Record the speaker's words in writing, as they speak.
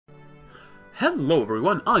Hello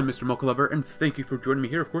everyone, I'm Mr. Mocha and thank you for joining me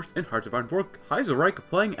here, of course, in Hearts of Iron 4, Kaiserreich,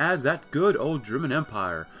 playing as that good old German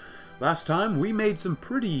Empire. Last time, we made some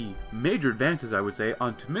pretty major advances, I would say,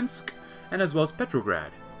 onto Minsk, and as well as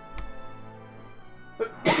Petrograd.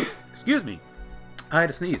 Excuse me, I had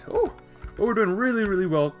to sneeze. Oh, but we're doing really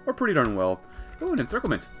well, or pretty darn well. Oh, an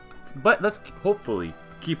encirclement. But let's hopefully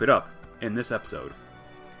keep it up in this episode.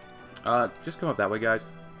 Just come up that way, guys.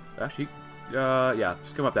 Actually, yeah,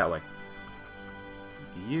 just come up that way.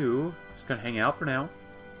 You just gonna hang out for now.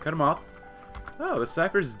 Cut them off. Oh, the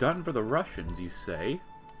cipher's done for the Russians, you say?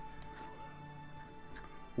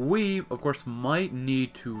 We, of course, might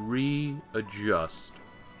need to readjust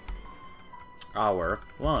our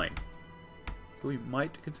line. So we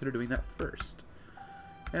might consider doing that first.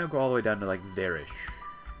 And I'll go all the way down to, like, there-ish.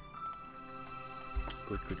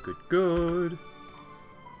 Good.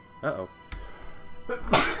 Uh-oh.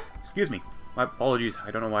 Excuse me. My apologies.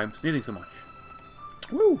 I don't know why I'm sneezing so much.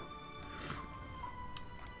 Woo!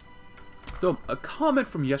 So, a comment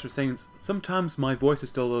from yesterday saying sometimes my voice is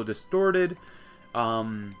still a little distorted.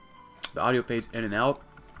 The audio fades in and out.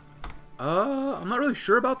 I'm not really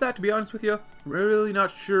sure about that, to be honest with you. Really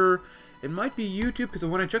not sure. It might be YouTube, because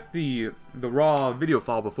when I checked the raw video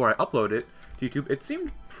file before I upload it to YouTube, it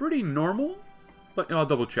seemed pretty normal. But you know, I'll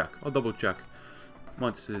double check.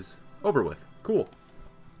 Once this is over with. Cool.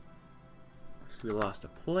 So we lost a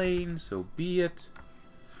plane, so be it.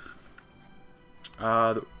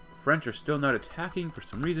 The French are still not attacking for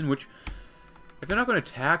some reason, which, if they're not going to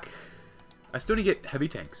attack, I still need to get heavy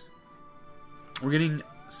tanks. We're getting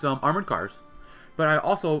some armored cars, but I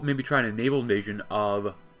also maybe try an naval invasion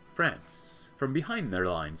of France from behind their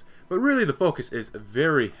lines. But really the focus is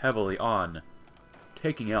very heavily on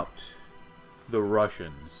taking out the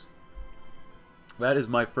Russians. That is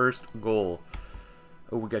my first goal.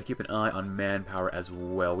 Oh, we gotta keep an eye on manpower as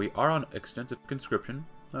well. We are on extensive conscription.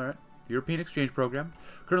 Alright. European exchange program.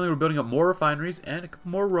 Currently we're building up more refineries and a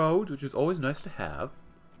couple more roads, which is always nice to have.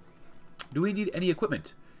 Do we need any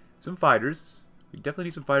equipment? Some fighters. We definitely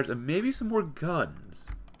need some fighters and maybe some more guns.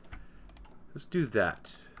 Let's do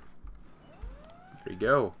that. There you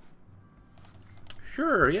go.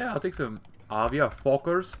 Sure, yeah, I'll take some Avia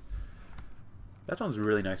Fokkers. That sounds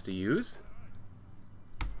really nice to use.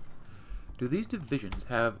 Do these divisions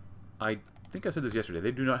have... I think I said this yesterday.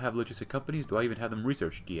 They do not have logistic companies. Do I even have them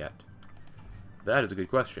researched yet? That is a good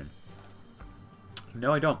question.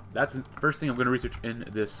 No, I don't. That's the first thing I'm going to research in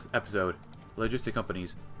this episode. Logistic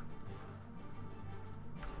companies.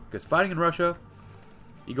 Because fighting in Russia,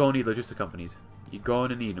 you're going to need logistic companies. You're going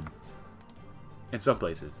to need them. In some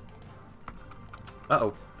places.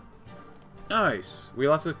 Uh-oh. Nice. We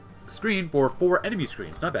lost a screen for 4 enemy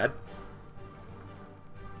screens. Not bad.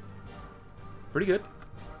 Pretty good.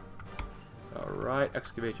 Alright,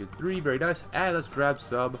 excavation 3, very nice. And let's grab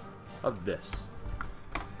some of this.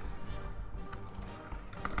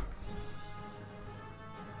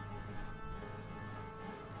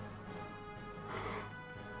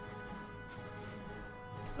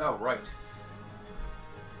 Alright.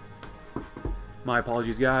 My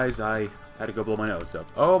apologies, guys. I had to go blow my nose up.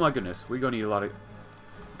 Oh my goodness, we're gonna need a lot of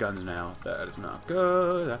guns now. That is not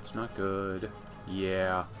good. That's not good.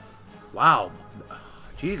 Yeah. Wow.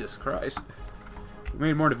 Jesus Christ. We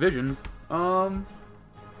made more divisions. I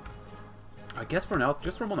guess for now,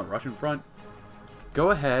 just from on the Russian front,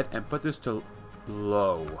 go ahead and put this to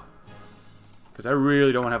low. Because I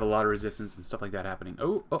really don't want to have a lot of resistance and stuff like that happening.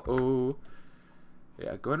 Oh, uh-oh.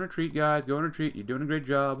 Yeah, go and retreat, guys. Go and retreat. You're doing a great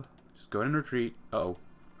job. Just go and retreat. Uh-oh.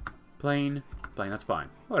 Plane, that's fine.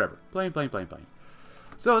 Whatever. Plane.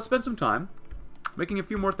 So let's spend some time making a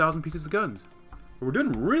few more 1,000 pieces of guns. We're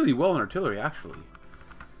doing really well on artillery, actually.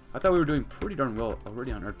 I thought we were doing pretty darn well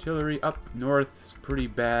already on artillery. Up north is pretty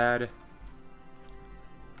bad.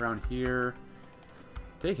 Around here.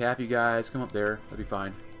 Take half, you guys. Come up there. That'd be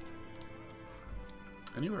fine.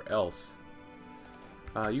 Anywhere else?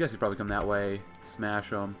 You guys could probably come that way. Smash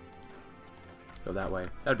them. Go that way.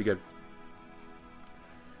 That'd be good.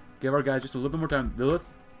 Give our guys just a little bit more time. Lilith,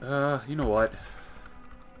 you know what?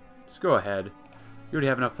 Just go ahead. You already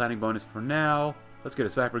have enough planning bonus for now. Let's get a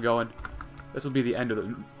cipher going. This will be the end of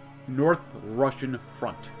the North Russian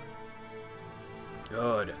front.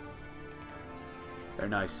 Good. Very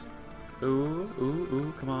nice.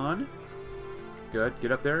 Ooh, come on. Good.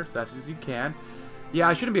 Get up there as fast as you can. Yeah,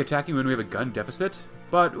 I shouldn't be attacking when we have a gun deficit,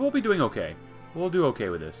 but we'll be doing okay. We'll do okay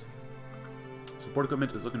with this. Support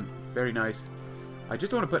equipment is looking very nice. I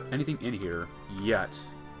just don't want to put anything in here yet.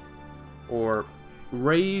 Or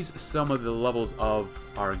raise some of the levels of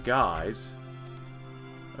our guys.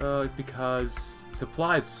 Because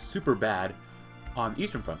supply is super bad. on the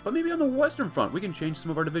Eastern Front. But maybe on the Western Front, we can change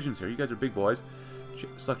some of our divisions here. You guys are big boys.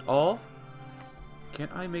 Select all. Can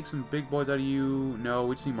I make some big boys out of you? No,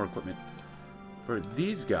 we just need more equipment. For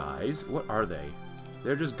these guys, what are they?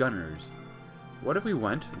 They're just gunners. What if we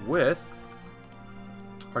went with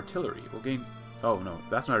artillery? We'll gain... Oh, no,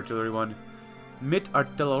 that's not artillery one. Mit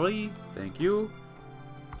artillery. Thank you.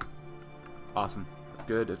 Awesome. That's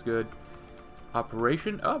good, that's good.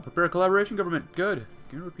 Operation. Oh, prepare a collaboration government. Good.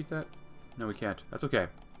 Can you repeat that? No, we can't. That's okay.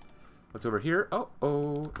 What's over here?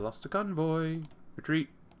 Oh, lost a convoy. Retreat.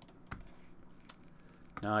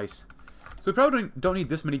 Nice. So we probably don't need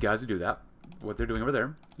this many guys to do that. What they're doing over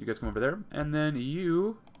there. You guys come over there. And then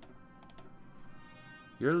you're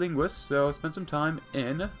a linguist, so spend some time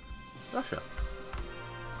in Russia.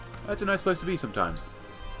 That's a nice place to be sometimes.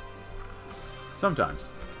 Sometimes.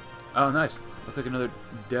 Oh, nice. Looks like another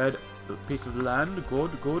dead piece of land.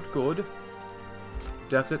 Good, good, good.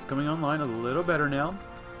 Deficit's coming online a little better now.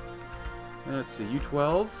 Let's see,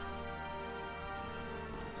 U12.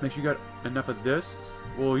 Make sure you got enough of this.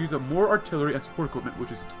 We'll use up more artillery and support equipment,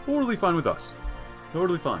 which is totally fine with us.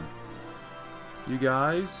 Totally fine. You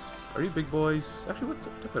guys, are you big boys? Actually, what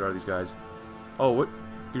type are these guys? Oh, what?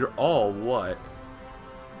 You're all what?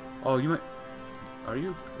 Oh, you might... Are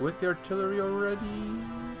you with the artillery already?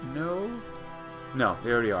 No? No,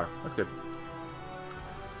 they already are. That's good.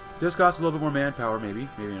 This costs a little bit more manpower, maybe.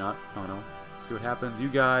 Maybe not. I don't know. See what happens. You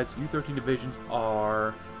guys, U13 divisions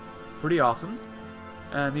are pretty awesome.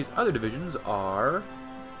 And these other divisions are...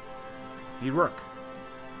 need work.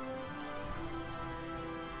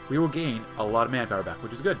 We will gain a lot of manpower back,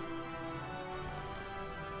 which is good.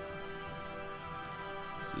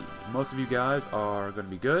 Let's see. Most of you guys are going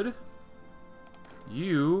to be good.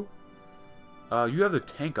 You have the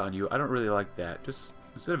tank on you. I don't really like that. Just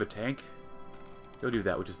instead of a tank, you'll do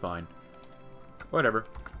that, which is fine. Whatever.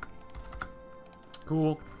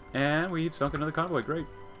 Cool. And we've sunk another convoy. Great.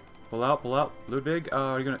 Pull out, pull out. Ludwig,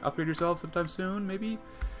 are you going to upgrade yourself sometime soon, maybe?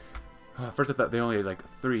 First I thought they only had like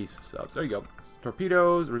 3 subs. There you go.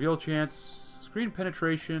 Torpedoes, reveal chance, screen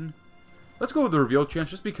penetration. Let's go with the reveal chance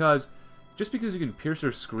just because you can pierce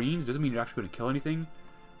their screens doesn't mean you're actually going to kill anything.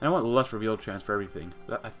 And I want less reveal chance for everything.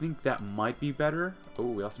 I think that might be better. Oh,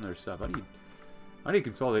 we lost another sub. I need to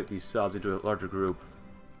consolidate these subs into a larger group.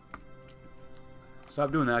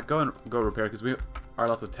 Stop doing that. Go repair because we are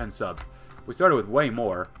left with 10 subs. We started with way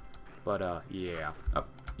more. But, yeah. Oh,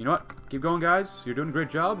 you know what? Keep going, guys. You're doing a great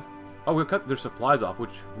job. Oh, we'll cut their supplies off,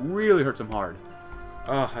 which really hurts them hard.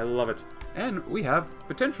 Oh, I love it. And we have,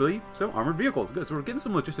 potentially, some armored vehicles. Good, so we're getting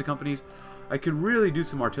some logistic companies. I could really do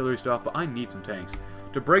some artillery stuff, but I need some tanks.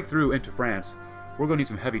 To break through into France, we're going to need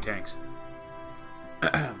some heavy tanks.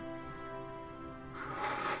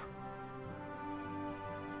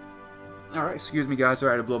 Alright, excuse me, guys. Sorry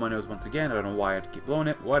I had to blow my nose once again. I don't know why I had to keep blowing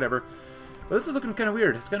it. Whatever. But this is looking kind of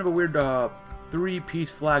weird. It's kind of a weird 3-piece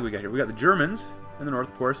flag we got here. We got the Germans in the north,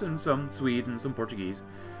 of course, and some Swedes and some Portuguese.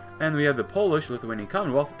 And we have the Polish, Lithuanian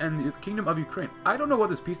Commonwealth, and the Kingdom of Ukraine. I don't know what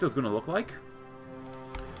this peace deal is going to look like,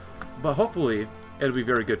 but hopefully it'll be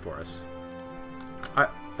very good for us.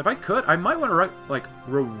 If I could, I might want to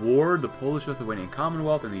reward the Polish, Lithuanian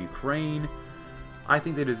Commonwealth and the Ukraine. I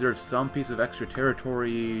think they deserve some piece of extra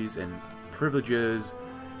territories and privileges,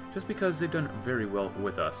 just because they've done very well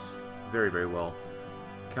with us. Very, very well.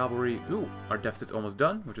 Cavalry. Ooh, our deficit's almost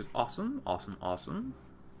done, which is awesome. Awesome, awesome.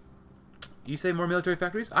 You say more military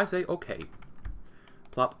factories? I say okay.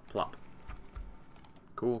 Plop, plop.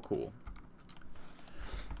 Cool, cool.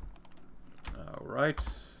 Alright.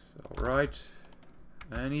 Alright.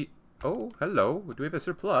 Oh, hello. Do we have a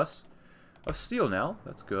surplus of steel now?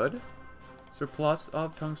 That's good. Surplus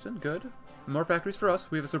of tungsten. Good. More factories for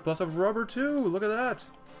us. We have a surplus of rubber, too. Look at that.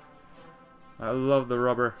 I love the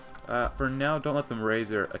rubber. For now, don't let them raise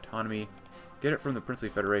their autonomy. Get it from the Princely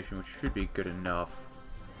Federation, which should be good enough.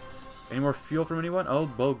 Any more fuel from anyone? Oh,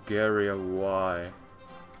 Bulgaria, why?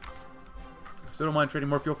 Still don't mind trading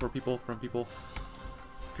more fuel from people.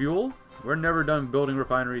 Fuel? We're never done building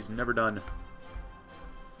refineries, never done.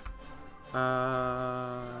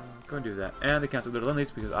 Go and do that. And they canceled their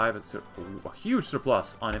lend-lease because I have a huge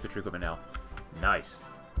surplus on infantry equipment now. Nice.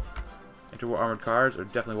 Interwar armored cars are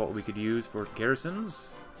definitely what we could use for garrisons,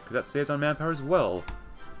 because that saves on manpower as well.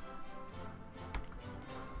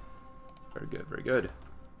 Very good, very good.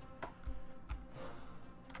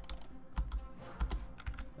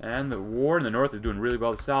 And the war in the north is doing really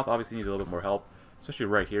well. The south obviously needs a little bit more help, especially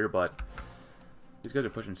right here, but these guys are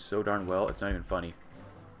pushing so darn well, it's not even funny.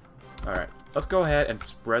 Alright, let's go ahead and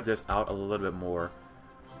spread this out a little bit more.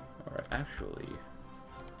 Alright, actually,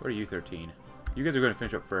 where are you, 13? You guys are going to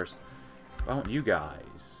finish up first. I want you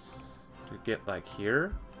guys to get, like,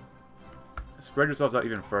 here. Spread yourselves out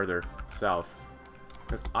even further south.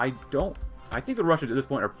 Because I think the Russians at this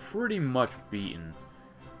point are pretty much beaten.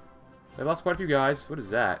 They lost quite a few guys. What is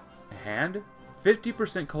that? A hand?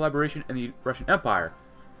 50% collaboration in the Russian Empire.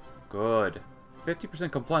 Good.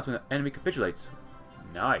 50% compliance when the enemy capitulates.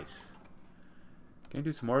 Nice. Can I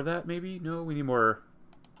do some more of that, maybe? No, we need more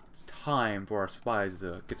time for our spies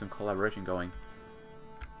to get some collaboration going.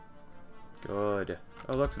 Good.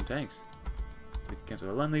 Oh, look, some tanks. We can cancel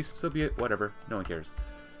our Lend-Lease, so be it. Whatever. No one cares.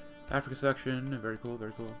 Africa section. Very cool,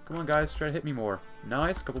 very cool. Come on, guys. Try to hit me more.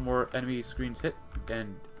 Nice. A couple more enemy screens hit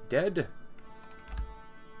and dead.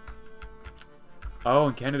 Oh,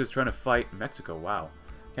 and Canada's trying to fight Mexico. Wow.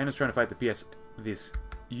 Canada's trying to fight this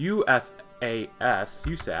USAS,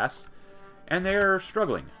 and they're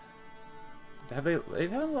struggling. They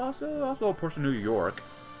haven't lost a little portion of New York.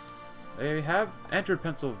 They have entered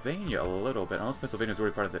Pennsylvania a little bit, unless Pennsylvania is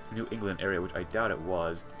already part of the New England area, which I doubt it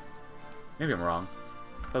was. Maybe I'm wrong.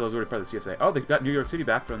 I thought it was already part of the CSA. Oh, they got New York City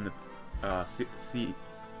back from the CSA.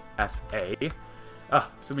 Ah,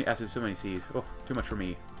 so many S's, so many C's. Oh, too much for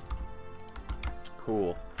me.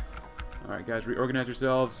 Cool. Alright, guys, reorganize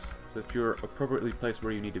yourselves so that you're appropriately placed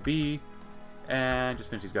where you need to be. And just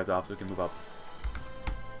finish these guys off so we can move up.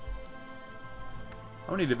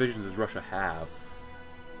 How many divisions does Russia have?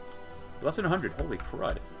 Less than 100. Holy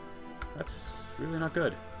crud. That's really not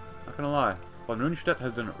good. Not gonna lie. Von Rundstedt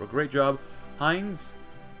has done a great job. Heinz.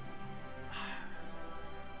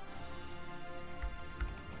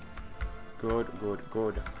 Good, good,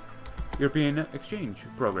 good. European exchange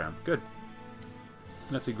program. Good.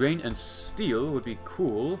 Let's see. Grain and steel would be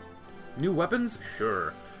cool. New weapons?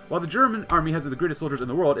 Sure. While the German army has the greatest soldiers in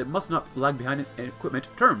the world, it must not lag behind in equipment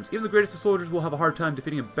terms. Even the greatest of soldiers will have a hard time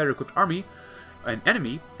defeating a better equipped army, an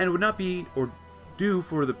enemy, and it would not be or do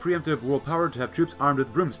for the preemptive world power to have troops armed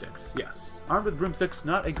with broomsticks. Yes, armed with broomsticks,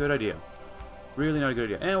 not a good idea. Really not a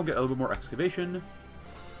good idea. And we'll get a little bit more excavation.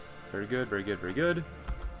 Very good, very good, very good.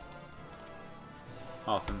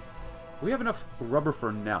 Awesome. We have enough rubber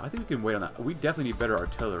for now. I think we can wait on that. We definitely need better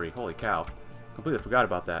artillery. Holy cow. Completely forgot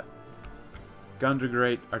about that. Guns are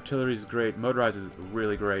great. Artillery is great. Motorized is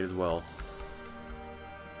really great as well.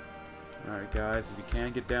 Alright, guys. If you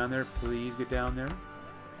can get down there, please get down there.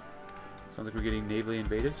 Sounds like we're getting navally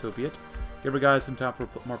invaded, so be it. Give our guys some time for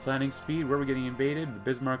more planning speed. Where are we getting invaded? The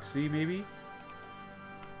Bismarck Sea, maybe?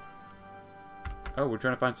 Oh, we're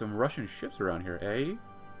trying to find some Russian ships around here, eh?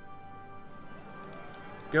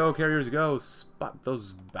 Go, carriers, go! Spot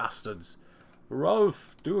those bastards!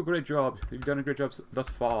 Rolf, do a great job. You've done a great job thus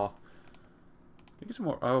far. Get some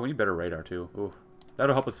more. Oh, we need better radar, too. Ooh.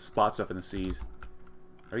 That'll help us spot stuff in the seas.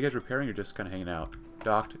 Are you guys repairing or just kind of hanging out?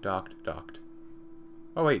 Docked, docked, docked.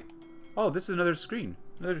 Oh, wait. Oh, this is another screen.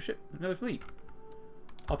 Another ship. Another fleet.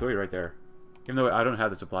 I'll throw you right there. Even though I don't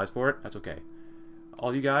have the supplies for it, that's okay.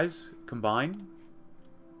 All you guys, combine.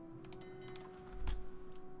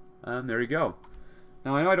 And there you go.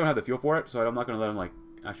 Now, I know I don't have the fuel for it, so I'm not going to let them, like,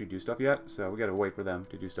 actually do stuff yet. So we got to wait for them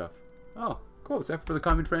to do stuff. Oh, cool. The cipher for the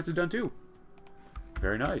Commune France is done, too.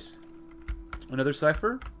 Very nice. Another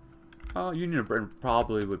cipher? Union of Britain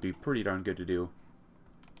probably would be pretty darn good to do.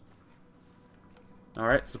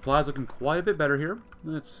 Alright, supplies looking quite a bit better here.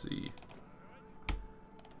 Let's see.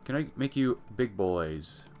 Can I make you big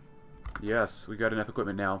boys? Yes, we got enough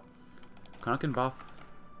equipment now. Krankenwaff.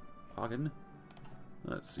 Hagen.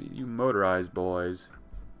 Let's see, you motorized boys.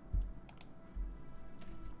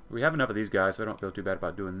 We have enough of these guys, so I don't feel too bad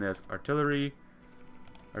about doing this. Artillery.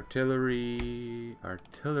 Artillery.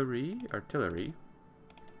 Artillery. Artillery.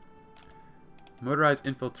 Motorized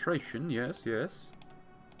infiltration. Yes, yes.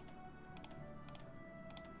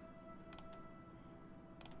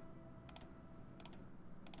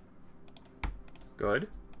 Good.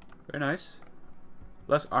 Very nice.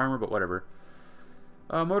 Less armor, but whatever.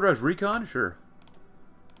 Motorized recon? Sure.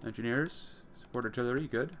 Engineers. Support artillery.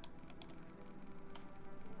 Good.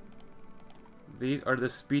 These are the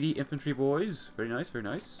speedy infantry boys. Very nice, very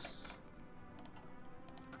nice.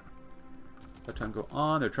 Let time go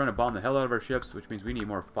on. They're trying to bomb the hell out of our ships, which means we need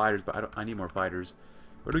more fighters, but I need more fighters.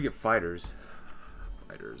 Where do we get fighters?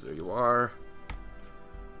 Fighters, there you are.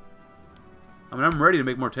 I mean, I'm ready to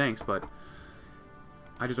make more tanks, but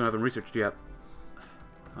I just don't have them researched yet.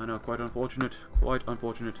 I know, quite unfortunate. Quite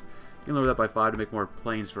unfortunate. You can lower that by 5 to make more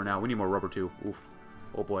planes for now. We need more rubber, too. Oof.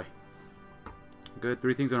 Oh, boy. Good.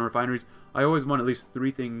 3 things on refineries. I always want at least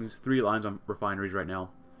 3 things, 3 lines on refineries right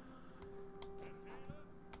now.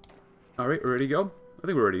 Alright, we're ready to go? I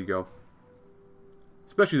think we're ready to go.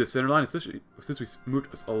 Especially the center line, especially since we moved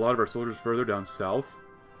a lot of our soldiers further down south.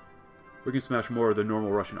 We can smash more of the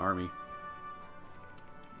normal Russian army.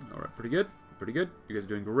 Alright, pretty good. Pretty good. You guys are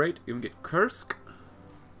doing great. Even get Kursk.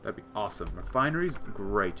 That'd be awesome. Refineries,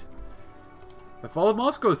 great. The fall of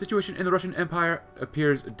Moscow. The situation in the Russian Empire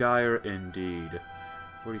appears dire indeed.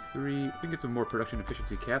 43. We can get some more production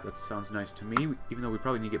efficiency cap. That sounds nice to me. Even though we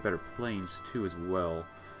probably need to get better planes too as well.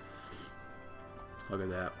 Look at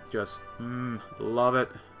that. Just, love it.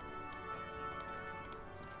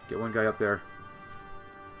 Get one guy up there.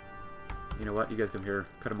 You know what? You guys come here.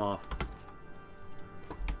 Cut him off.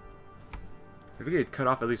 If we could cut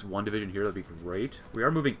off at least one division here, that'd be great. We are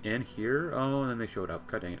moving in here. Oh, and then they showed up.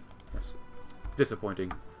 God dang it. That's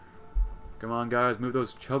disappointing. Come on, guys. Move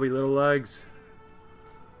those chubby little legs.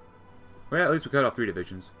 Well, at least we cut off 3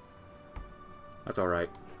 divisions. That's alright.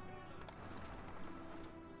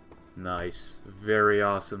 Nice. Very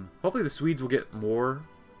awesome. Hopefully the Swedes will get more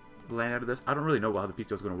land out of this. I don't really know how the peace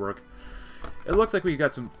deal is going to work. It looks like we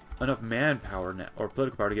got enough manpower now, or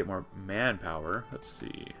political power to get more manpower. Let's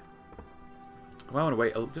see. Well, I want to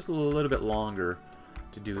wait just a little bit longer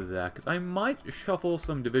to do that, because I might shuffle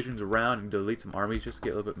some divisions around and delete some armies just to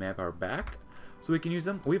get a little bit of manpower back, so we can use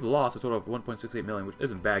them. We've lost a total of 1.68 million, which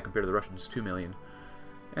isn't bad compared to the Russians, 2 million.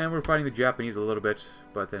 And we're fighting the Japanese a little bit,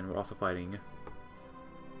 but then we're also fighting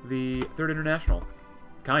the Third International.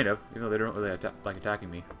 Kind of, even though they don't really like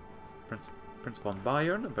attacking me. Prince von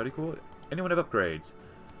Bayern, very cool. Anyone have upgrades?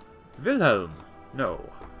 Wilhelm, no.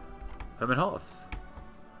 Hermann Hoth.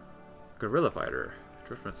 Guerrilla fighter.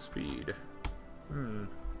 Judgment speed.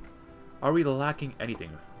 Are we lacking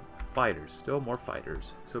anything? Fighters. Still more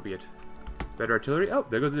fighters. So be it. Better artillery. Oh,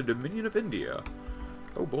 there goes the Dominion of India.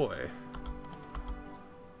 Oh boy.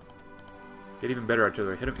 Get even better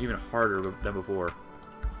artillery. Hit them even harder than before.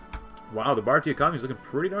 Wow, the Bharti economy is looking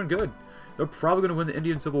pretty darn good. They're probably going to win the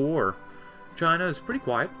Indian Civil War. China is pretty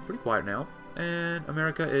quiet now. And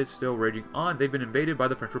America is still raging on. They've been invaded by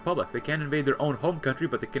the French Republic. They can't invade their own home country,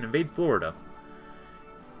 but they can invade Florida.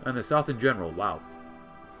 And the South in general. Wow.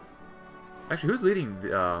 Actually, who's leading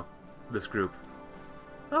this group?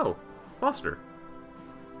 Oh, Foster.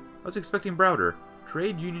 I was expecting Browder.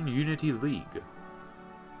 Trade Union Unity League.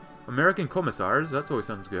 American Commissars. That always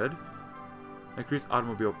sounds good. Increase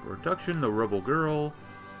automobile production. The Rebel Girl.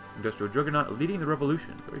 Industrial Juggernaut leading the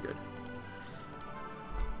revolution. Very good.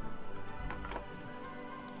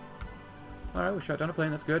 Alright, we shot down a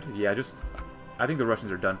plane, that's good. Yeah, I think the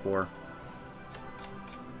Russians are done for.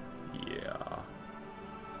 Yeah.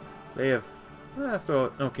 They have still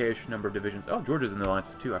an okayish number of divisions. Oh, Georgia's in the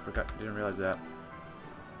alliance too, I forgot, didn't realize that.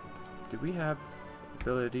 Did we have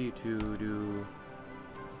ability to do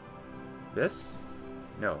this?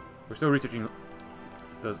 No. We're still researching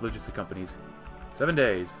those logistic companies. 7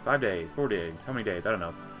 days, 5 days, 4 days, how many days? I don't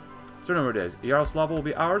know. Certain number of days. Yaroslav will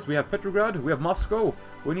be ours. We have Petrograd. We have Moscow.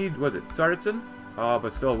 We need, was it Tsaritsyn? Oh,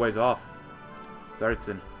 but still a ways off.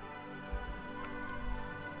 Tsaritsyn.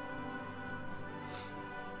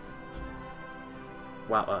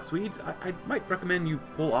 Wow, Swedes, I might recommend you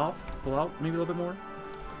pull out maybe a little bit more.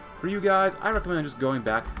 For you guys, I recommend just going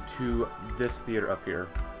back to this theater up here.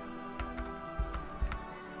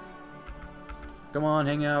 Come on,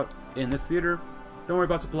 hang out in this theater. Don't worry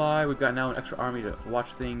about supply. We've got now an extra army to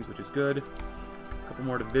watch things, which is good. A couple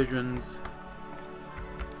more divisions.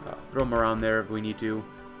 Throw them around there if we need to.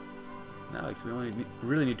 Nice. We only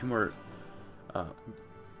really need 2 more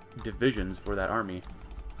divisions for that army.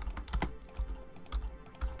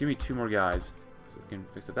 So give me 2 more guys. So we can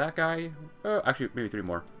fix up that guy. Oh, actually, maybe 3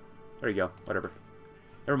 more. There you go. Whatever.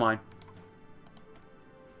 Never mind.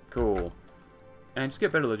 Cool. And just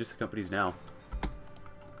get better logistic companies now.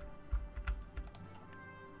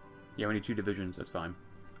 Yeah, we need 2 divisions. That's fine.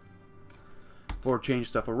 Or change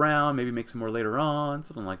stuff around. Maybe make some more later on.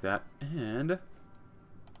 Something like that. And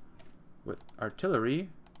with artillery,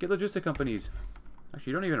 get logistic companies.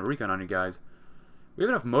 Actually, you don't even have recon on you guys. We have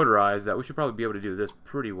enough motorized that we should probably be able to do this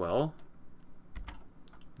pretty well.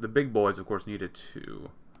 The big boys, of course, need it too.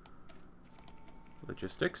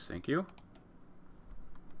 Logistics. Thank you.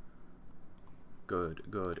 Good,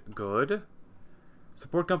 good, good.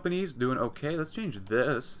 Support companies doing okay. Let's change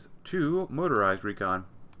this to motorized recon.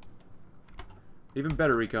 Even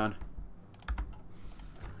better recon.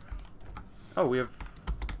 Oh, we have...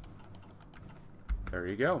 There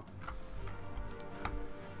you go.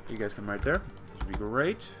 You guys come right there. Should be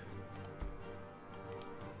great.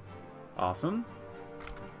 Awesome.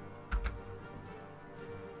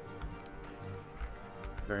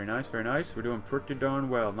 Very nice, very nice. We're doing pretty darn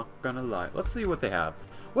well, not gonna lie. Let's see what they have.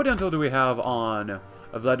 What intel do we have on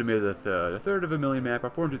Vladimir III? A third of a million manpower,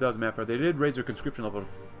 402,000 manpower. They did raise their conscription level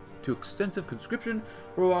to extensive conscription.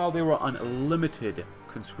 For a while, they were on limited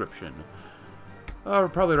conscription.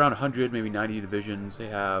 Probably around 100, maybe 90 divisions. They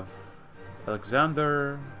have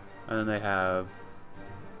Alexander, and then they have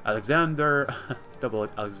Alexander, double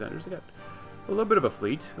Alexanders. They got a little bit of a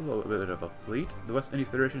fleet, The West Indies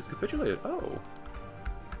Federation has capitulated. Oh.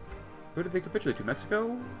 Who did they capitulate to?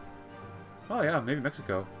 Mexico? Oh yeah, maybe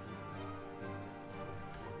Mexico.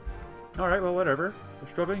 Alright, well, whatever. We're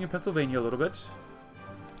struggling in Pennsylvania a little bit.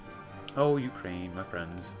 Oh, Ukraine, my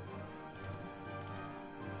friends.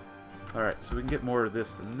 Alright, so we can get more of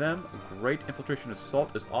this from them. Great infiltration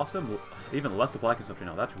assault is awesome. Even less supply consumption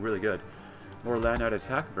now. That's really good. More land out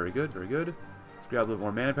attack. Very good, very good. Let's grab a little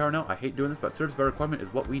more manpower now. I hate doing this, but service bar requirement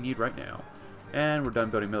is what we need right now. And we're done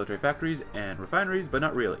building military factories and refineries, but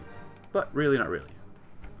not really. But really, not really.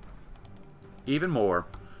 Even more.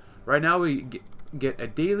 Right now we get a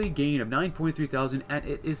daily gain of 9.3 thousand, and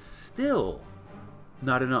it is still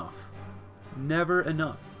not enough. Never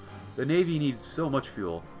enough. The Navy needs so much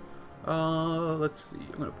fuel. Let's see.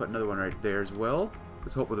 I'm going to put another one right there as well.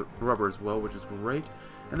 Let's hope with rubber as well, which is great.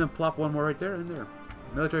 And then plop one more right there and there.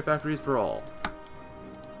 Military factories for all.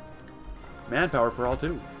 Manpower for all,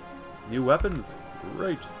 too. New weapons.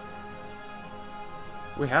 Great.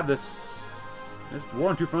 We have this war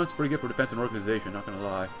on two fronts. Pretty good for defense and organization, not going to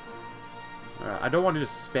lie. I don't want to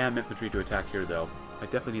just spam infantry to attack here, though. I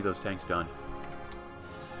definitely need those tanks done.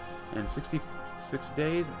 And 66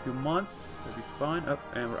 days, a few months, that'd be fine. Oh,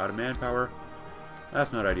 and we're out of manpower.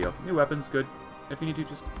 That's not ideal. New weapons, good. If you need to,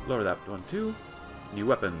 just lower that one too. New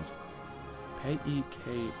weapons. PEK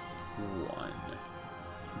 1.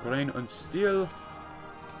 Grain and steel.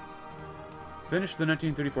 Finish the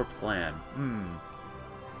 1934 plan.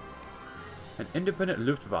 An independent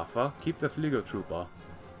Luftwaffe. Keep the Fliegertruppe.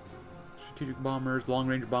 Strategic bombers,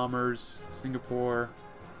 long-range bombers, Singapore,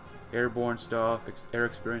 airborne stuff, air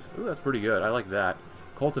experience. Ooh, that's pretty good. I like that.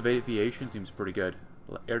 Cultivate aviation seems pretty good.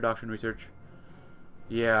 Air doctrine research.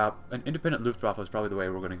 Yeah, an independent Luftwaffe is probably the way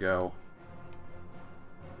we're going to go.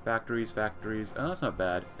 Factories, factories. Oh, that's not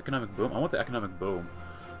bad. Economic boom. I want the economic boom.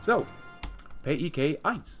 So, PEK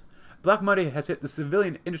 1. Black money has hit the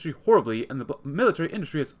civilian industry horribly, and the military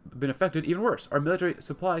industry has been affected even worse. Our military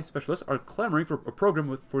supply specialists are clamoring for a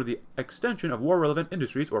program for the extension of war-relevant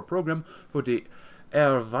industries, or a program for the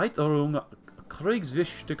Erweiterung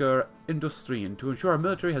kriegswichtiger Industrien, to ensure our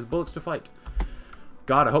military has bullets to fight.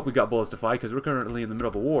 God, I hope we got bullets to fight, because we're currently in the middle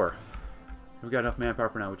of a war. We've got enough manpower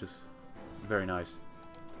for now, which is very nice.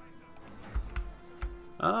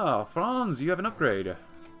 Ah, Franz, you have an upgrade.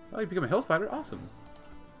 Oh, you become a Hills fighter? Awesome.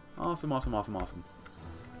 Awesome, awesome, awesome, awesome.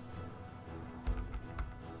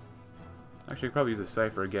 Actually, I could probably use a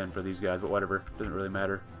cipher again for these guys, but whatever. Doesn't really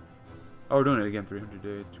matter. Oh, we're doing it again. 300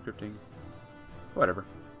 days. Decrypting. Whatever.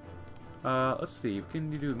 Let's see.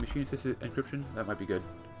 Can you do machine-assisted encryption? That might be good.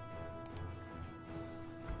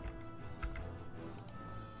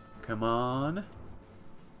 Come on.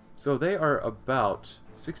 So they are about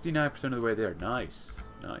 69% of the way there. Nice.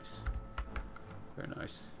 Nice. Very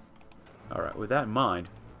nice. Alright, with that in mind...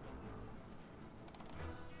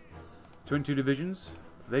 22 divisions.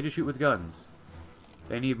 They just shoot with guns.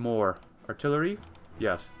 They need more. Artillery?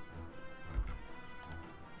 Yes.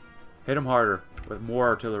 Hit them harder with more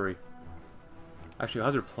artillery. Actually,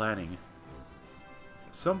 how's their planning?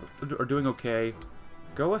 Some are doing okay.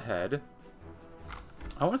 Go ahead.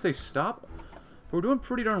 I want to say stop, but we're doing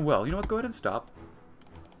pretty darn well. You know what? Go ahead and stop.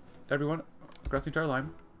 Everyone, across the entire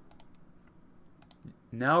line.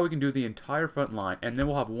 Now we can do the entire front line, and then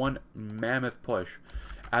we'll have one mammoth push.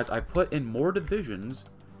 As I put in more divisions,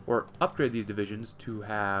 or upgrade these divisions to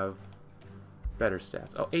have better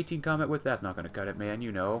stats. Oh, 18 combat width, that's not going to cut it, man,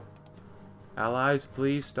 you know. Allies,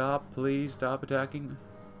 please stop attacking.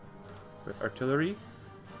 With artillery.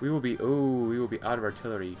 We will be out of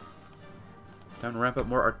artillery. Time to ramp up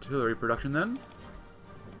more artillery production then.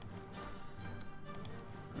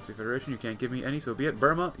 Let's see, Federation, you can't give me any, so be it.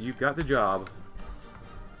 Burma, you've got the job.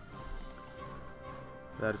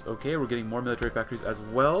 That is okay. We're getting more military factories as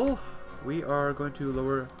well. We are going to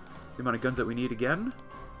lower the amount of guns that we need again,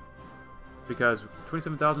 because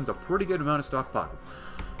 27,000 is a pretty good amount of stockpile.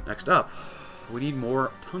 Next up, we need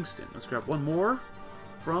more tungsten. Let's grab one more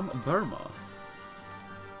from Burma.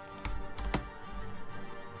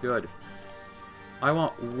 Good. I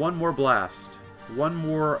want one more blast. One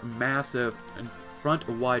more massive and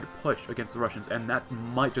front-wide push against the Russians, and that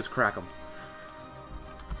might just crack them.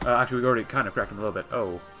 Actually, we've already kind of cracked them a little bit.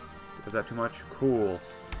 Oh. Is that too much? Cool.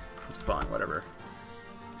 It's fine, whatever.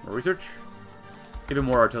 More research. Even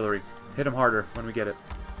more artillery. Hit them harder when we get it.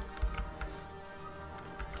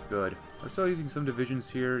 Good. We're still using some divisions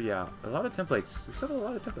here. Yeah, a lot of templates. We still have a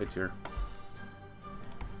lot of templates here.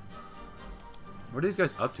 What are these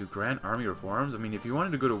guys up to? Grand Army reforms? I mean, if you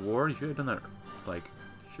wanted to go to war, you should have done that, like,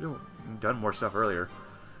 should have done more stuff earlier.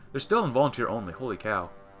 They're still in volunteer only. Holy cow.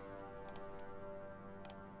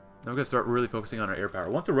 Now we're going to start really focusing on our air power.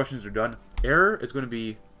 Once the Russians are done, air is going to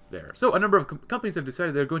be there. So a number of companies have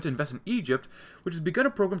decided they're going to invest in Egypt, which has begun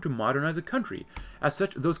a program to modernize the country. As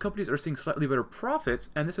such, those companies are seeing slightly better profits,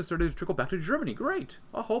 and this has started to trickle back to Germany. Great.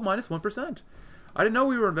 A whole minus 1%. I didn't know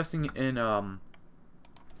we were investing in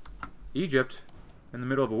Egypt in the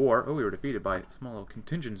middle of a war. Oh, we were defeated by a small little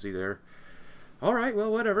contingency there. Alright,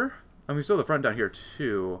 well, whatever. And we still have the front down here,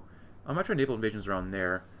 too. I'm not trying naval invasions around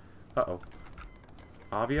there. Uh-oh.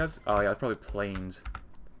 Avias? Oh, yeah, it's probably planes.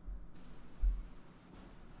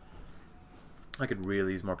 I could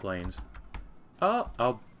really use more planes. Oh,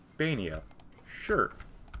 Albania. Sure.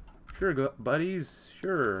 Sure, buddies.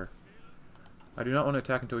 Sure. I do not want to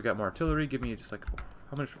attack until we got more artillery. Give me just like,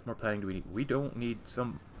 how much more planning do we need? We don't need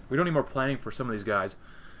more planning for some of these guys.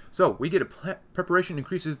 So, we get a preparation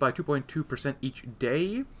increases by 2.2% each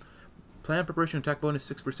day. Plan preparation attack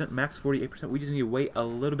bonus 6%, max 48%. We just need to wait a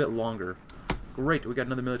little bit longer. Great, we got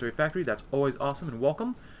another military factory. That's always awesome and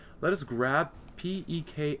welcome. Let us grab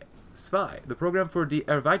PEK 2, the program for the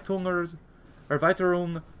Erweiterung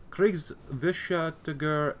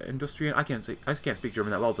Kriegswissenschaftlicher Industrien. I can't speak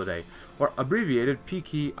German that well today. Or abbreviated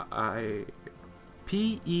PEKL,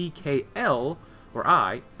 or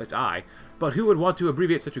I, that's I. But who would want to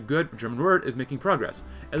abbreviate such a good German word is making progress.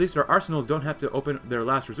 At least our arsenals don't have to open their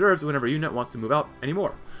last reserves whenever a unit wants to move out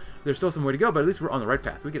anymore. There's still some way to go, but at least we're on the right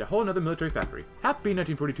path. We get a whole another military factory. Happy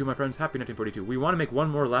 1942, my friends. Happy 1942. We want to make one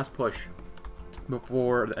more last push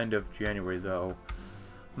before the end of January, though.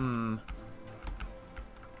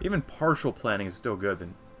 Even partial planning is still good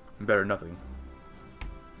than better than nothing.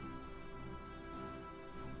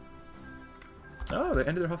 Oh, they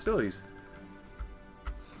ended their hostilities.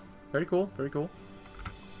 Very cool, very cool.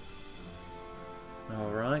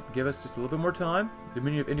 Alright, give us just a little bit more time. The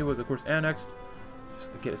Dominion of India was, of course, annexed. Just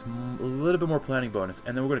get us a little bit more planning bonus,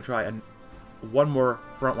 and then we're going to try one more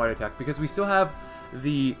front-wide attack, because we still have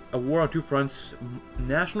the War on Two Fronts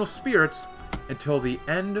national spirit until the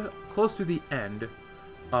end, close to the end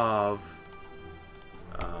of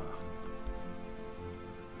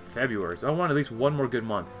February. So I want at least one more good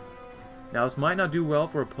month. Now, this might not do well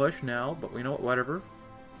for a push now, but you know what, whatever.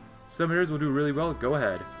 Some areas will do really well. Go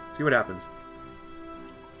ahead. See what happens.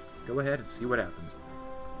 Go ahead and see what happens.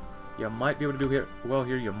 You might be able to do well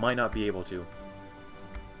here. You might not be able to.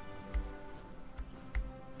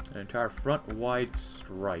 An entire front-wide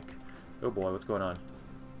strike. Oh boy, what's going on?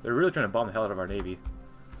 They're really trying to bomb the hell out of our navy.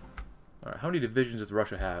 Alright, how many divisions does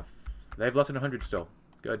Russia have? They have less than 100 still.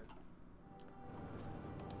 Good.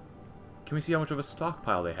 Can we see how much of a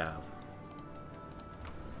stockpile they have?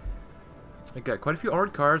 They got quite a few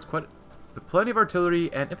armored cars, plenty of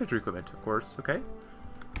artillery and infantry equipment, of course. Okay.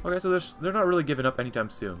 Okay, so they're not really giving up anytime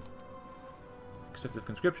soon. Extensive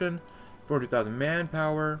conscription, 400,000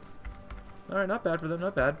 manpower. Alright, not bad for them,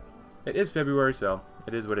 not bad. It is February, so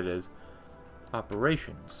it is what it is.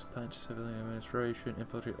 Operations. Plant civilian administration,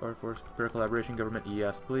 infiltrate air force, prepare collaboration, government,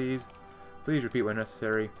 yes, please. Please repeat when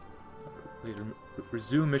necessary. Please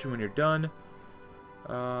resume mission when you're done.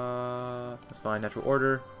 That's fine, natural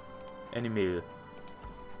order. Enemy.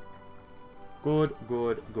 Good,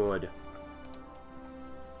 good, good.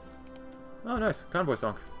 Oh, nice. Convoy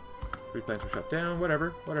sunk. 3 planes were shut down. Whatever,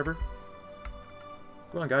 whatever.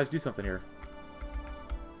 Come on, guys. Do something here.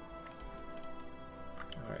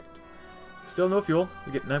 Alright. Still no fuel.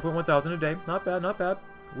 We get 9.1 thousand a day. Not bad, not bad.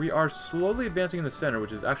 We are slowly advancing in the center,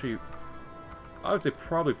 which is actually, I would say,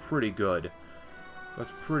 probably pretty good.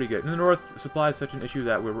 That's pretty good. In the north, supply is such an issue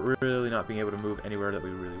that we're really not being able to move anywhere that we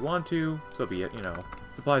really want to. So be it, you know.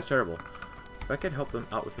 Supply is terrible. If I could help them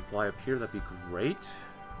out with supply up here, that'd be great.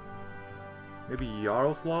 Maybe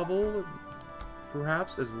Yaroslavl,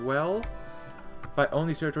 perhaps, as well. If I own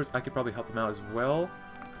these territories, I could probably help them out as well.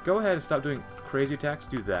 Go ahead and stop doing crazy attacks.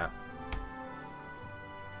 Do that.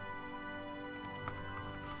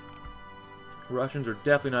 Russians are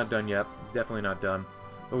definitely not done yet. Definitely not done.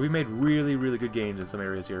 But we made really, really good gains in some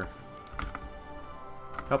areas here.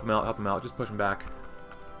 Help them out, help them out. Just push them back.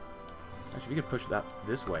 Actually, we could push that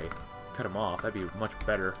this way. Cut them off. That'd be much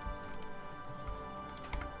better.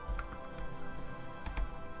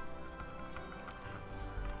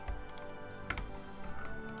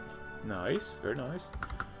 Nice. Very nice.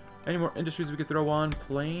 Any more industries we could throw on?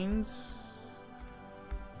 Planes?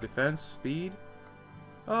 Defense? Speed?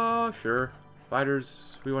 Oh, sure.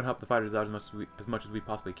 Fighters, we want to help the fighters out as much as we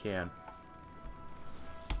possibly can.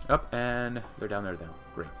 Up, and they're down there now.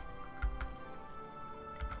 Great.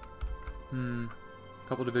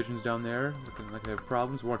 couple divisions down there. Looking like they have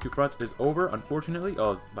problems. War on two fronts is over, unfortunately.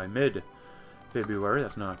 Oh, by mid-February.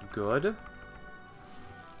 That's not good.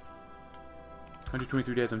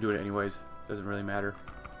 123 days, I'm doing it anyways. Doesn't really matter.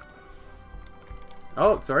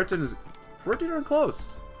 Oh, Tsaritsyn is pretty darn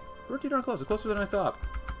close. Pretty darn close. It's closer than I thought.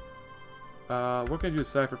 We're going to do a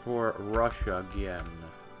cipher for Russia again.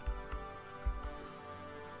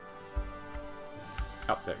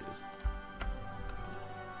 Oh, there it is.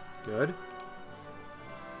 Good.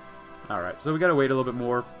 Alright, so we gotta wait a little bit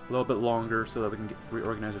more, a little bit longer, so that we can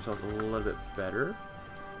reorganize ourselves a little bit better.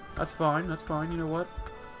 That's fine, that's fine, you know what?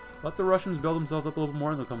 Let the Russians build themselves up a little bit more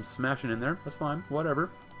and they'll come smashing in there. That's fine, whatever.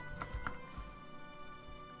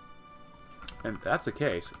 And if that's the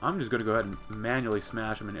case, I'm just gonna go ahead and manually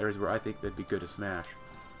smash them in areas where I think they'd be good to smash.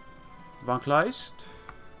 Von Kleist?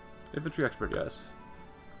 Infantry expert, yes.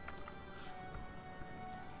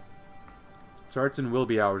 Tsaritsyn will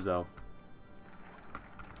be ours, though.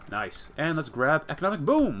 Nice. And let's grab economic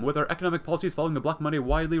boom! With our economic policies following the Black Monday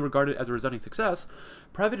widely regarded as a resounding success,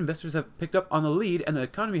 private investors have picked up on the lead, and the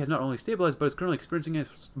economy has not only stabilized, but is currently experiencing a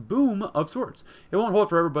boom of sorts. It won't hold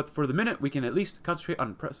forever, but for the minute, we can at least concentrate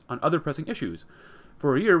on other pressing issues.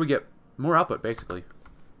 For a year, we get more output, basically.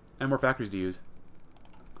 And more factories to use.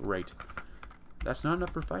 Great. That's not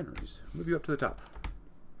enough for refineries. Move you up to the top.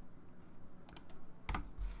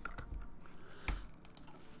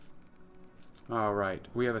 Alright,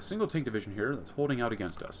 we have a single tank division here that's holding out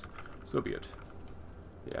against us. So be it.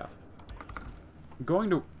 Yeah. Going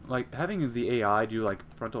to, like, having the AI do, like,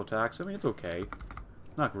 frontal attacks, I mean, it's okay.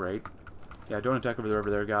 Not great. Yeah, don't attack over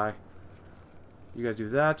there, guy. You guys do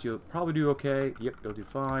that, you'll probably do okay. Yep, you'll do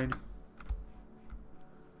fine.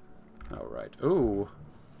 Alright. Ooh.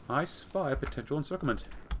 I spy a potential encirclement.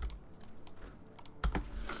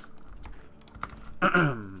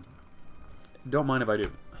 Don't mind if I do.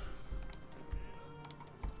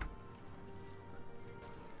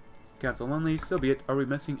 Cancel only, so be it. Are we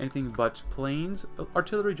missing anything but planes?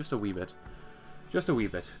 Artillery, just a wee bit. Just a wee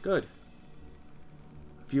bit. Good.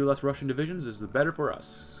 A few less Russian divisions is the better for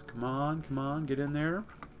us. Come on, get in there.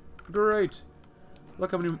 Great. Look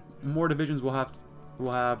how many more divisions we'll have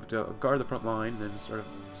to guard the front line than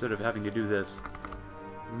instead of having to do this.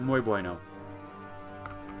 Muy bueno.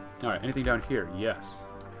 Alright, anything down here? Yes.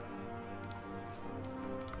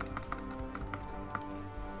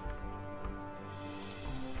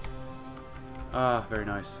 Ah, very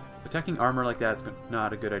nice. Attacking armor like that's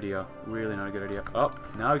not a good idea. Really not a good idea. Oh,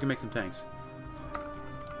 now we can make some tanks.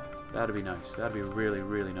 That'd be nice. That'd be really,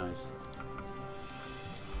 really nice.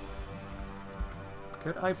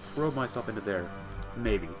 Could I probe myself into there?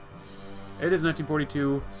 Maybe. It is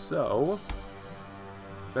 1942, so...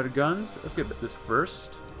 better guns. Let's get this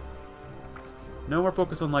first. No more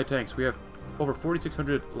focus on light tanks. We have over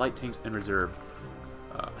 4,600 light tanks in reserve.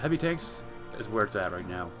 Heavy tanks is where it's at right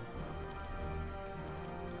now.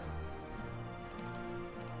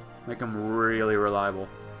 Make them really reliable.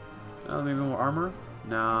 Maybe more armor?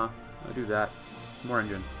 Nah, I'll do that. More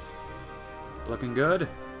engine. Looking good.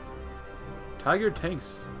 Tiger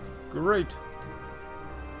tanks. Great.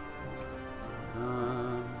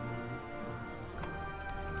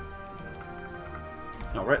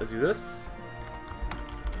 Alright, let's do this.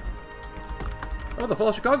 Oh, the fall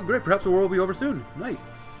of Chicago. Great. Perhaps the war will be over soon. Nice.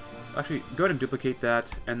 Actually, go ahead and duplicate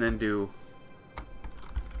that and then do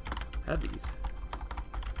heavies.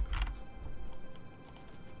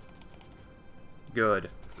 Good.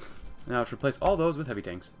 Now let's replace all those with heavy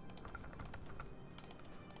tanks.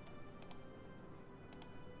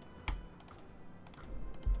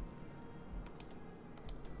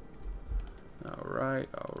 Alright,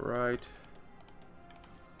 alright.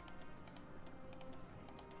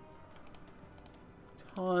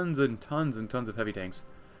 Tons and tons and tons of heavy tanks.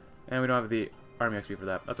 And we don't have the army XP for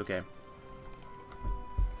that. That's okay.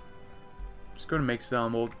 Just going to make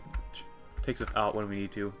some. We'll take stuff out when we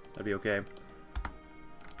need to. That'd be okay.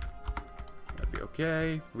 That'd be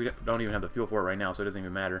okay. We don't even have the fuel for it right now, so it doesn't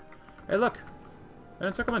even matter. Hey, look! An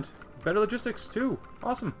encirclement! Better logistics, too!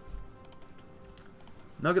 Awesome!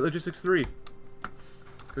 Nugget Logistics 3.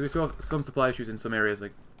 Because we still have some supply issues in some areas,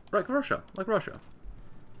 like Russia. Like Russia.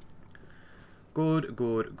 Good,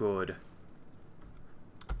 good, good.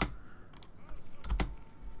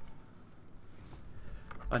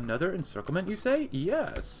 Another encirclement, you say?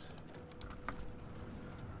 Yes.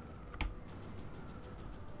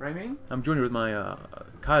 Right, mean? I'm joining with my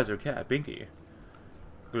Kaiser cat, Binky.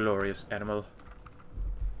 Glorious animal.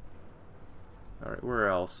 Alright, where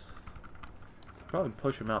else? Probably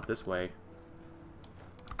push him out this way.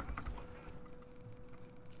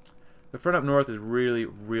 The front up north is really,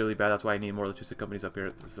 really bad. That's why I need more logistic companies up here.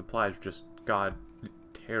 The supplies are just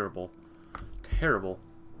terrible. Terrible.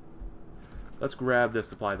 Let's grab this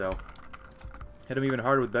supply, though. Hit them even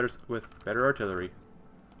harder with better artillery.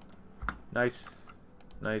 Nice.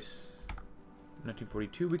 Nice.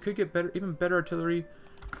 1942. We could get even better artillery.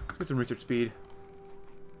 Let's get some research speed.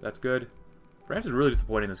 That's good. France is really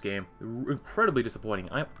disappointing in this game. They're incredibly disappointing.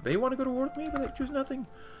 They want to go to war with me, but they choose nothing.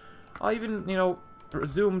 I even, you know,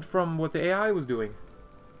 presumed from what the AI was doing.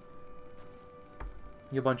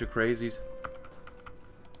 You a bunch of crazies.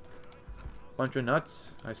 Bunch of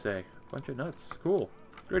nuts, I say. Bunch of nuts. Cool.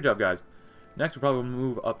 Great job, guys. Next, we'll probably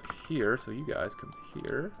move up here, so you guys come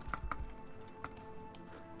here.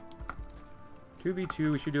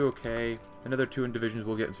 2v2, we should do okay. Another 2 in divisions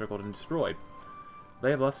will get encircled and destroyed. They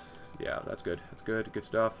have less. Yeah, that's good. That's good. Good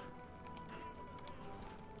stuff.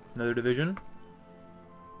 Another division.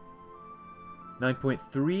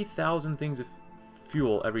 9.3 thousand things of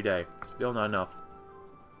fuel every day. Still not enough.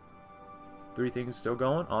 3 things still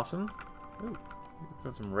going. Awesome. Ooh,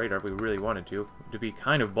 got some radar if we really wanted to be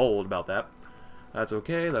kind of bold about that. That's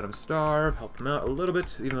okay. Let them starve. Help them out a little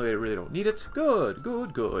bit, even though they really don't need it. Good,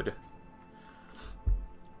 good, good.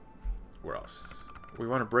 Where else? We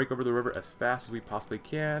want to break over the river as fast as we possibly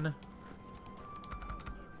can.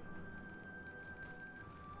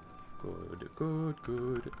 Good, good,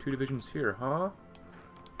 good. 2 divisions here, huh?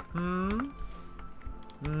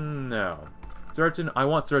 No. Tsaritsyn, I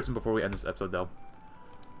want Tsaritsyn before we end this episode, though.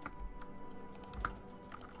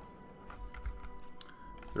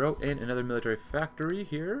 Throw in another military factory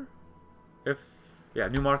here. Yeah,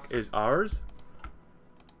 Neumark is ours.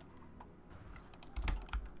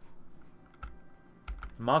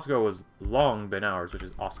 Moscow has long been ours, which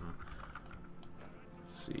is awesome.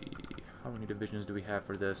 Let's see. How many divisions do we have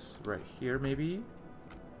for this? Right here, maybe?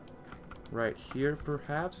 Right here,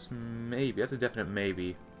 perhaps? Maybe. That's a definite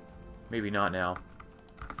maybe. Maybe not now.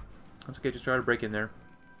 That's okay, just try to break in there.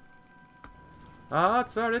 Ah,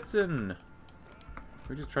 Tsaritsyn! Can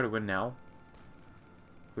we just try to win now?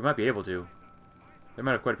 We might be able to. They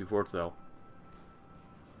might have quite a few forts, though.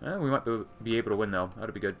 We might be able to win, though. That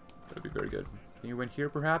would be good. That would be very good. Can you win here,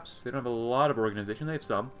 perhaps? They don't have a lot of organization. They have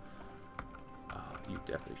some. You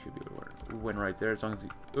definitely should be able to win right there, as long as you...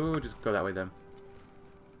 Ooh, just go that way, then.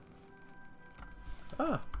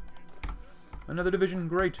 Ah! Another division.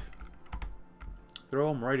 Great.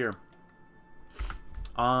 Throw them right here.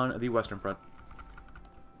 On the western front.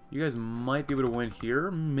 You guys might be able to win here,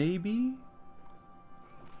 maybe?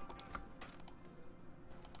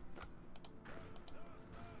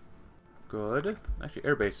 Good. Actually,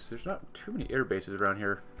 air base. There's not too many air bases around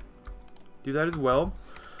here. Do that as well.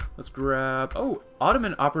 Let's grab... Oh!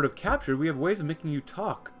 Ottoman operative captured. We have ways of making you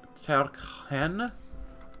talk. Tarkhan?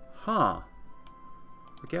 Huh.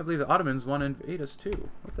 I can't believe the Ottomans want to invade us too.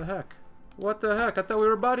 What the heck? What the heck? I thought we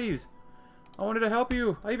were buddies. I wanted to help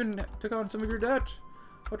you. I even took on some of your debt.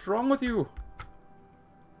 What's wrong with you?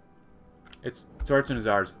 It's Tsaritsyn is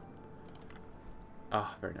ours.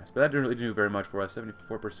 Ah, very nice. But that didn't really do very much for us.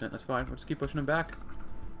 74%. That's fine. We'll just keep pushing them back.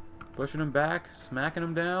 Pushing them back. Smacking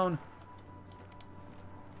them down.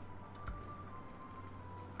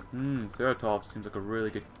 Saratov seems like a really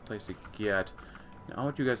good place to get. Now, I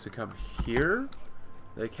want you guys to come here.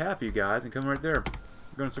 Like half you guys, and come right there.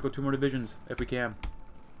 We're going to circle 2 more divisions, if we can.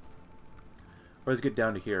 Or let's get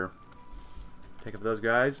down to here. Take up those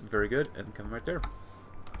guys. Very good. And come right there.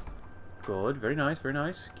 Good. Very nice, very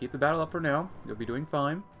nice. Keep the battle up for now. You'll be doing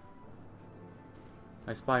fine.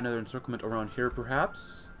 I spy another encirclement around here,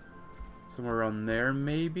 perhaps. Somewhere around there,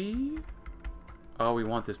 maybe? Oh, we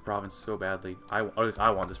want this province so badly. At least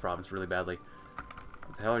I want this province really badly.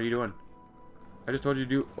 What the hell are you doing? I just told you to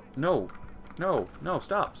do... No! No! No!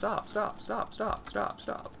 Stop! Stop! Stop! Stop! Stop! Stop!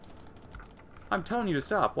 Stop! I'm telling you to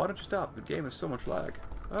stop! Why don't you stop? The game has so much lag.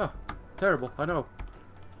 Ah! Terrible. I know.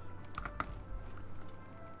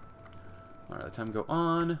 Alright, let time go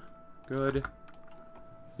on. Good.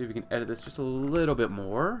 See if we can edit this just a little bit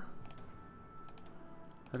more.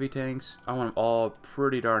 Heavy tanks. I want them all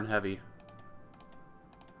pretty darn heavy.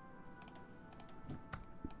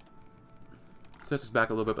 Sets us back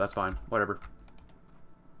a little bit, but that's fine. Whatever.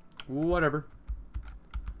 Whatever.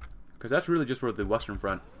 Because that's really just for the western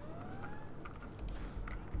front.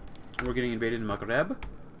 We're getting invaded in Maghreb.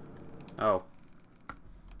 Oh.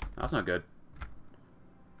 That's not good.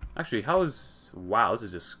 Actually, how is... Wow, this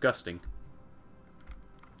is disgusting.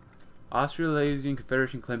 Australasian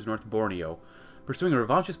Confederation claims North Borneo. Pursuing a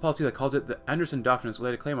revanchist policy that calls it the Anderson Doctrine has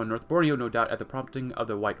laid a claim on North Borneo, no doubt at the prompting of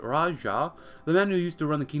the White Raja, the man who used to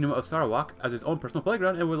run the kingdom of Sarawak as his own personal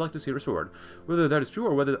playground and would like to see it restored. Whether that is true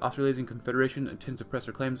or whether the Australasian Confederation intends to press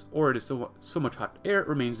their claims or it is so much hot air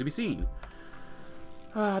remains to be seen.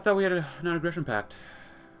 I thought we had a non-aggression pact.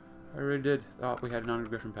 I already did. Thought we had a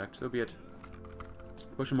non-aggression pact. So be it.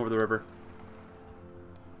 Push him over the river.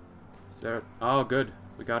 Is there... Oh, good.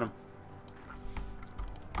 We got him.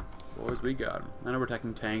 Boys, we got him. I know we're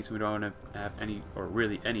attacking tanks and we don't want to have any, or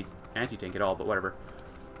really any anti-tank at all, but whatever.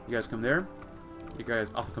 You guys come there. You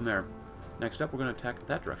guys also come there. Next up, we're going to attack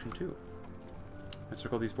that direction too. Let's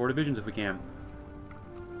circle these 4 divisions if we can.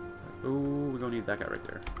 Ooh, we're going to need that guy right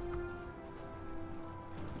there.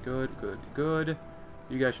 Good, good, good.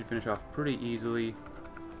 You guys should finish off pretty easily.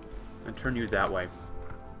 And turn you that way.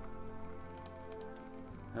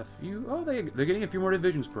 A few... Oh, they're getting a few more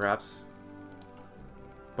divisions, perhaps.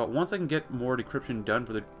 But once I can get more decryption done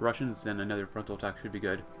for the Russians, then another frontal attack should be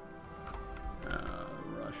good.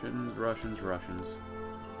 Russians.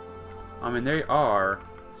 I mean, they are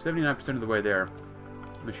 79% of the way there.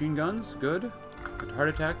 Machine guns, good. Heart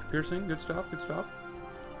attack, piercing, good stuff, good stuff.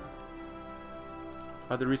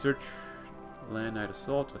 Other research, land night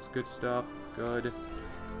assault, that's good stuff, good.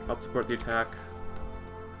 Help support the attack.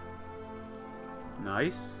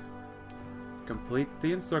 Nice. Complete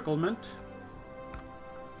the encirclement.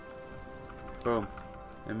 Boom.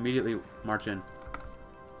 Immediately march in.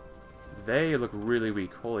 They look really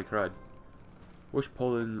weak. Holy crud. Wish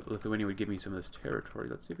Poland, Lithuania would give me some of this territory.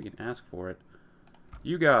 Let's see if we can ask for it.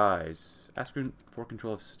 You guys. Ask for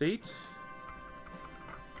control of state.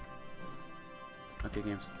 Okay,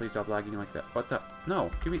 games. Please stop lagging like that. What the?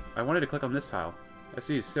 No. Give me... I wanted to click on this tile. I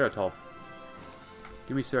see Saratov.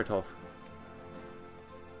 Give me Saratov.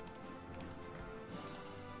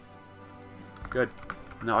 Good.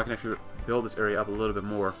 Now I can actually build this area up a little bit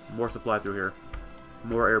more. More supply through here.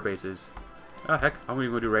 More air bases. Oh, heck. I'm going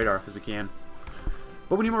to go do radar because we can.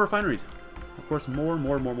 But we need more refineries. Of course, more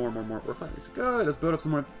refineries. Good. Let's build up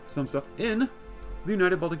some stuff in the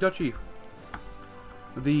United Baltic Duchy.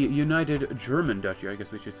 The United German Duchy, I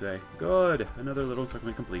guess we should say. Good. Another little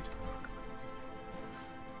encirclement complete.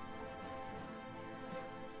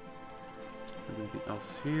 Anything else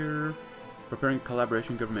here? Preparing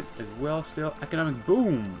collaboration government as well still. Economic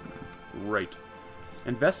boom. Great.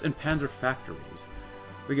 Invest in panzer factories.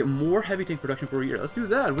 We get more heavy tank production for a year. Let's do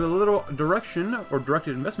that. With a little direction or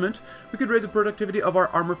directed investment, we could raise the productivity of our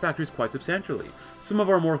armor factories quite substantially. Some of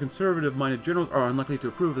our more conservative-minded generals are unlikely to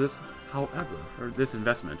approve of this, however, or this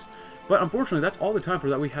investment. But unfortunately, that's all the time for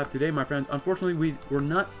that we have today, my friends. Unfortunately, we were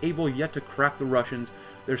not able yet to crack the Russians.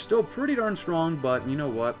 They're still pretty darn strong, but you know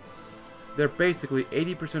what? They're basically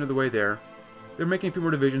 80% of the way there. They're making a few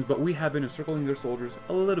more divisions, but we have been encircling their soldiers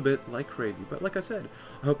a little bit like crazy. But like I said,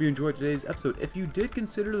 I hope you enjoyed today's episode. If you did,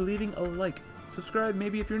 consider leaving a like. Subscribe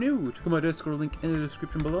maybe if you're new. Check out my Discord link in the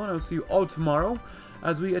description below, and I'll see you all tomorrow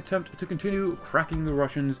as we attempt to continue cracking the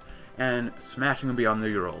Russians and smashing them beyond the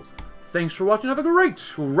Urals. Thanks for watching. Have a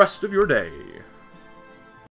great rest of your day.